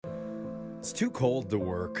It's too cold to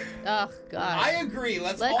work. Oh, God. I agree.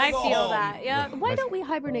 Let's all go I feel home. that, yeah. Why don't we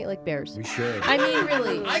hibernate like bears? We should. I mean,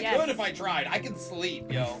 really. I Yes. could if I tried. I can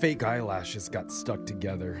sleep, yo. Fake eyelashes got stuck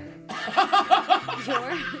together.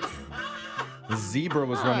 Yours. The zebra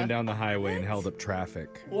was running down the highway and held up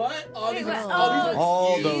traffic. What? All these, Wait, are, what? all these are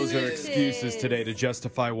All those are excuses. excuses today to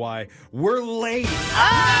justify why we're late.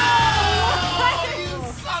 Oh, you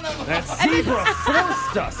son of a... That zebra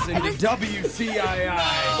forced us into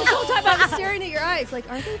WCII. This whole time I was staring at your eyes like,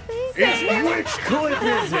 are they fake? It's which clip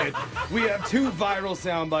is it? We have 2 viral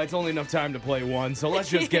sound bites, only enough time to play one, so let's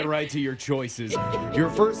just get right to your choices. Your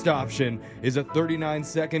first option is a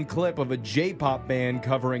 39-second clip of a J-pop band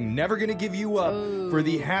covering Never Gonna Give You Up for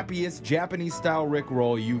the happiest Japanese-style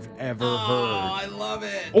Rickroll you've ever Oh, heard. I love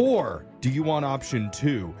it. Or do you want option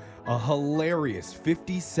 2? A hilarious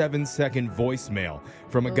 57-second voicemail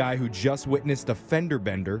from a guy who just witnessed a fender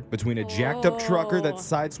bender between a jacked-up trucker that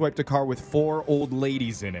sideswiped a car with 4 old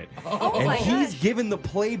ladies in it. And my he's gosh. given the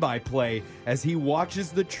play-by-play as he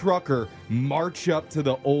watches the trucker march up to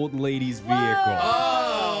the old lady's vehicle.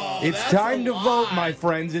 Oh, It's that's time a to lot. vote, my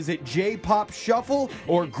friends. Is it J-pop shuffle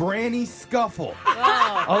or granny scuffle?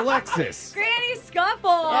 Alexis. Granny Scuffle.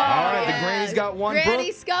 All right, the Yeah. granny's got one. Granny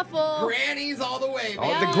Brooke? scuffle. Grannies all the way, Oh,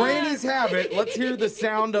 man. the grannies have it. Let's hear the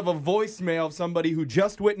sound of a voicemail of somebody who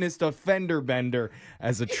just witnessed a fender bender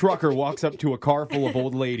as a trucker walks up to a car full of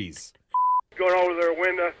old ladies. Going over their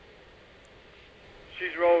window.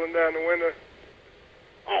 She's rolling down the window.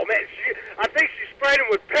 Oh man, I think she sprayed him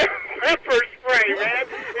with pepper spray, man.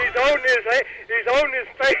 He's holding his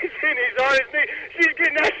face and he's on his knee. She's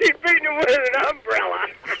beating him with an umbrella.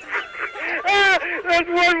 There's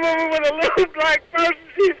one woman with a little black person.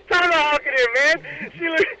 She's tomahawking him, man. She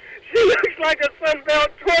looks like a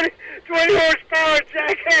Sunbelt 20 horsepower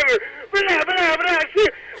jackhammer. We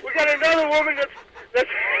got another woman that's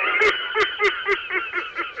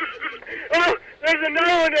oh, there's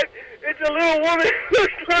another one that it's a little woman that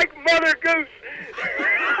looks like Mother Goose.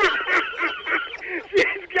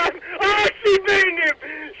 She beating him.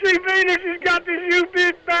 She's got this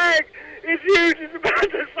U-bit bag. It's huge. It's about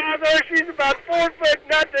the size of her. She's about 4 foot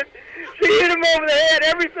nothing. She hit him over the head.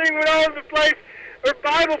 Everything went all over the place. Her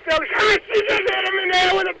Bible fell. She just hit him in the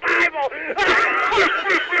head with a Bible.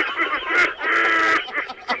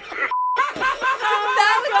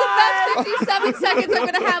 That was the best 57 seconds I'm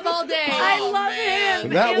going to have all day. I love him.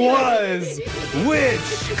 That was Which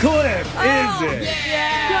Clip Is It?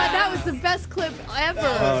 God, that was the best clip ever.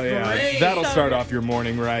 Oh, yeah. Great. That'll start off your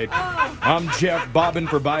morning right. I'm Jeff, bobbing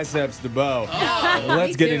for biceps to bow.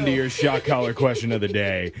 Let's me get too. into your shot collar question of the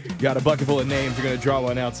day. Got a bucket full of names. We're going to draw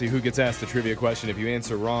one out, see who gets asked the trivia question. If you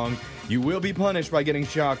answer wrong, you will be punished by getting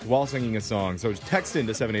shocked while singing a song. So text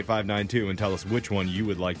into 78592 and tell us which one you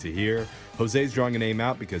would like to hear. Jose's drawing a name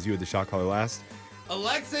out because you had the shot collar last.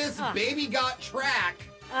 Alexis, baby got track.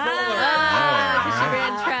 She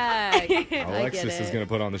ran track. Alexis is going to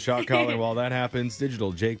put on the shot collar. While that happens,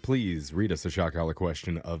 Digital Jake, please read us the shot collar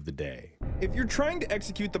question of the day. If you're trying to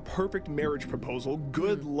execute the perfect marriage proposal,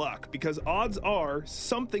 good luck, because odds are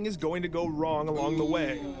something is going to go wrong along the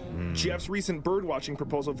way. Jeff's recent birdwatching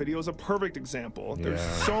proposal video is a perfect example. There's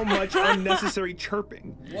so much unnecessary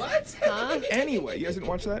chirping. What? Anyway, you guys didn't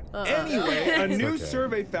watch that? Anyway, a new okay.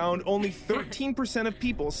 survey found only 13% of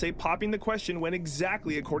people say popping the question went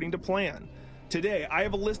exactly according to plan. Today, I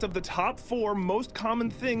have a list of the top 4 most common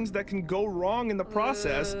things that can go wrong in the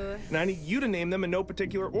process, and I need you to name them in no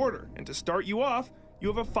particular order. And to start you off, you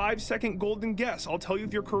have a 5-second golden guess. I'll tell you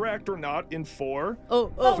if you're correct or not in 4,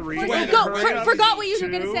 3, Forgot what you were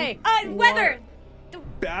going to 2, say. Weather.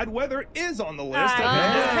 Bad weather is on the list.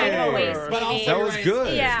 That's kind of a waste. But also, That you're was right, good.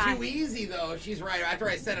 It's Yeah. too easy, though. She's right. After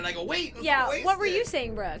I said it, I go, wait. let's Yeah, waste what were it. you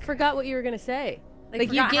saying, Brooke? Forgot what you were going to say.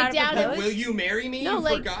 Like you forgot how get to down propose? and Will you marry me? No, You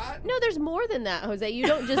like forgot? no, there's more than that, Jose. You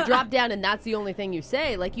don't just drop down and that's the only thing you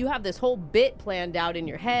say. Like you have this whole bit planned out in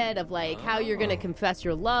your head of like how you're gonna confess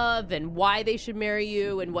your love and why they should marry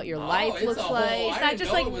you and what your life it's looks a whole- like. I Is that didn't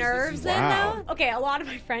just know like it was this nerves then, Wow. though? Okay, a lot of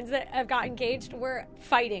my friends that have got engaged were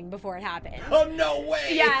fighting before it happened. Oh, no way.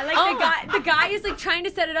 Yeah, like the guy is like trying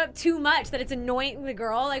to set it up too much that it's annoying the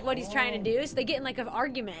girl, like what he's trying to do. So they get in like an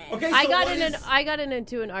argument. Okay, so I got what in is- I got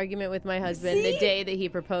into an argument with my husband the See? day day that he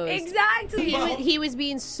proposed. Exactly. He was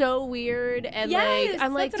being so weird, and Yes,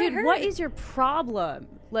 I'm like, that's what I dude, what heard. is your problem?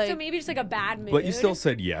 Like, So maybe just like a bad mood. But you still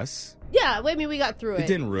said yes. yeah, I mean, we got through it. It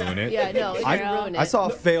didn't ruin it. Yeah, no, it didn't ruin it. I saw a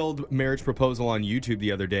failed marriage proposal on YouTube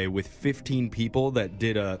the other day with 15 people that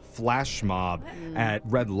did a flash mob at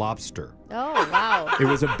Red Lobster. Oh, wow. It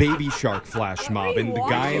was a baby shark flash mob, you and the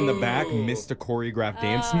guy in the back watching? missed a choreographed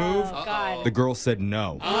dance move. Oh, God. The girl said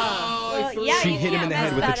no. Oh, Well, yeah, She you hit him in can't the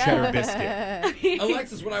head mess with a that cheddar up. biscuit.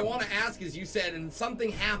 Alexis, what I want to ask is, you said, and something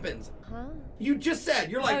happens. You just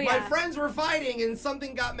said, you're like, Oh, my yeah. friends were fighting and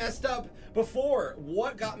something got messed up before.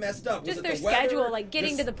 What got messed up? Just Was their it the weather? schedule, like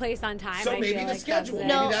getting to the place on time. So I maybe feel the like schedule. that's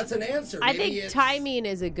it. Maybe No. that's an answer. I Maybe think it's- timing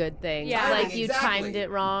is a good thing. Yeah. Like, you Exactly. timed it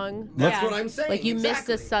wrong. That's Yeah. what I'm saying. Like, you missed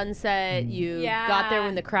the exactly. sunset. You Yeah. got there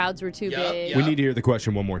when the crowds were too Yup, big. yup. We need to hear the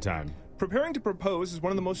question one more time. Preparing to propose is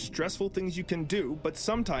one of the most stressful things you can do, but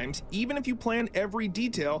sometimes, even if you plan every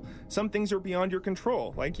detail, some things are beyond your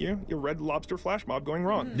control, like your Red Lobster flash mob going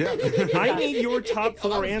wrong. Yeah. I need your top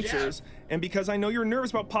 4 Oh, yeah. answers, and because I know you're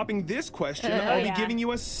nervous about popping this question, I'll be Yeah. giving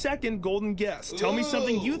you a second golden guess. Tell me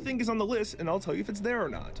something you think is on the list, and I'll tell you if it's there or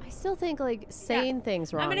not. I still think, like, saying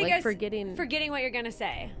things wrong. I'm gonna like, guess forgetting. what you're gonna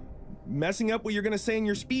say. Messing up what you're going to say in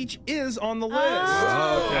your speech is on the list.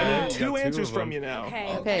 Okay. I need You 2 got two answers of from them. you now.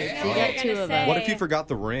 Okay. Okay, so you What got you're 2 gonna of them. say. What if you forgot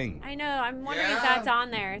the ring? I know. I'm wondering if Yeah. that's on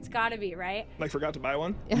there. It's got to be, right? Like, forgot to buy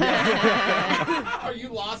one? Or you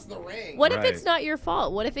lost the ring. What if Right. it's not your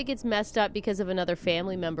fault? What if it gets messed up because of another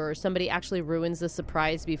family member or somebody actually ruins the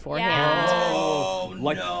surprise beforehand? Yeah. Oh,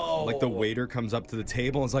 Like, no. like the waiter comes up to the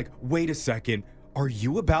table and is like, wait a second, are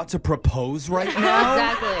you about to propose right now?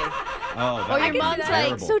 Exactly. Oh, Or that your would be mom's terrible.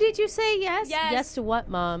 like, so did you say yes? Yes. Yes to what,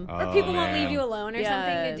 Mom? Or Oh, people won't man. leave you alone or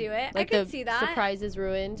something to do it. Like I could the see that. surprise is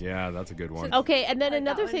ruined. Yeah, that's a good one. Okay, and then I like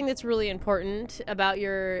that another one. thing that's really important about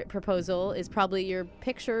your proposal is probably your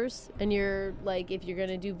pictures and your, like, if you're going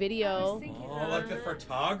to do video. Oh, like the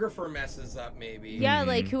photographer messes up, maybe. Yeah,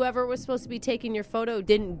 like whoever was supposed to be taking your photo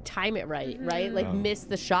didn't time it right, right? Like Oh. missed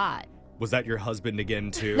the shot. Was that your husband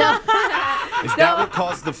again, too? Is that what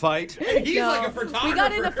caused the fight? He's No. like a photographer. We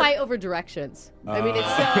got in a fight over directions. I mean, it's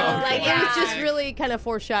so, like, it was just Yeah. really kind of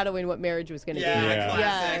foreshadowing what marriage was going to Yeah, be. Yeah.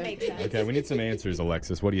 classic. Makes sense. Okay, we need some answers,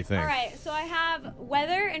 Alexis. What do you think? All right, so I have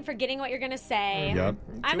weather and forgetting what you're gonna say. Yep.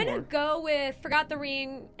 I'm Two gonna more. go with forgot the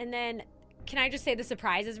ring, and then can I just say the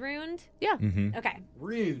surprise is ruined? Yeah. Mm-hmm. Okay.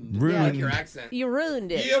 Ruined. Ruined. I like your accent. You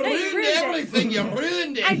ruined it. You No, you ruined ruined it. everything. You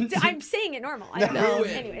ruined it. I'm saying it normal. I don't know. Ruined.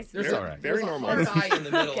 Anyways. There's Very- a, very there's normal. a hard I in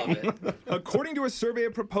the middle of it. According to a survey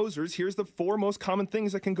of proposers, here's the 4 most common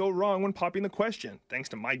things that can go wrong when popping the question. Thanks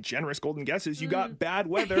to my generous golden guesses, you got bad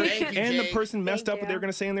weather Thank you, and the Jake. person messed Thank up what you. they were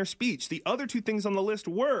going to say in their speech. The other 2 things on the list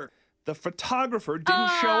were the photographer didn't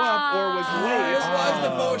show up or was This late. was the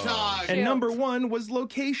photog. And number 1 was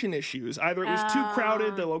location issues. Either it was too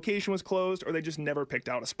crowded, the location was closed, or they just never picked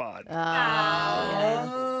out a spot.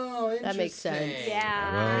 Oh, That makes sense. interesting.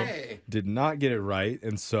 Yeah. Well, Okay. did not get it right.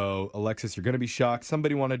 And so, Alexis, you're going to be shocked.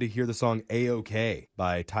 Somebody wanted to hear the song A-OK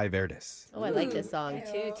by Ty Verdes. Oh, I like this song.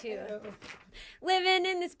 Too. Living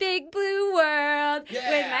in this big blue world with my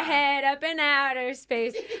Yeah. head up in outer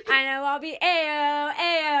space. I know I'll be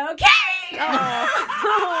A-O-A-OK.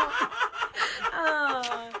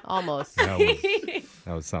 Oh. Almost. That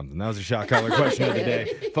was something. That was a shot collar question of the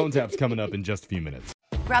day. Phone tap's coming up in just a few minutes.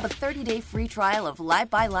 Grab a 30-day free trial of Live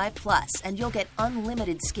by Live Plus, and you'll get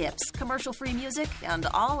unlimited skips, commercial-free music, and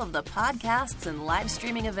all of the podcasts and live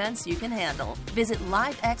streaming events you can handle. Visit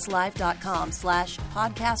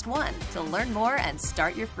livexlive.com/podcast1 to learn more and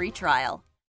start your free trial.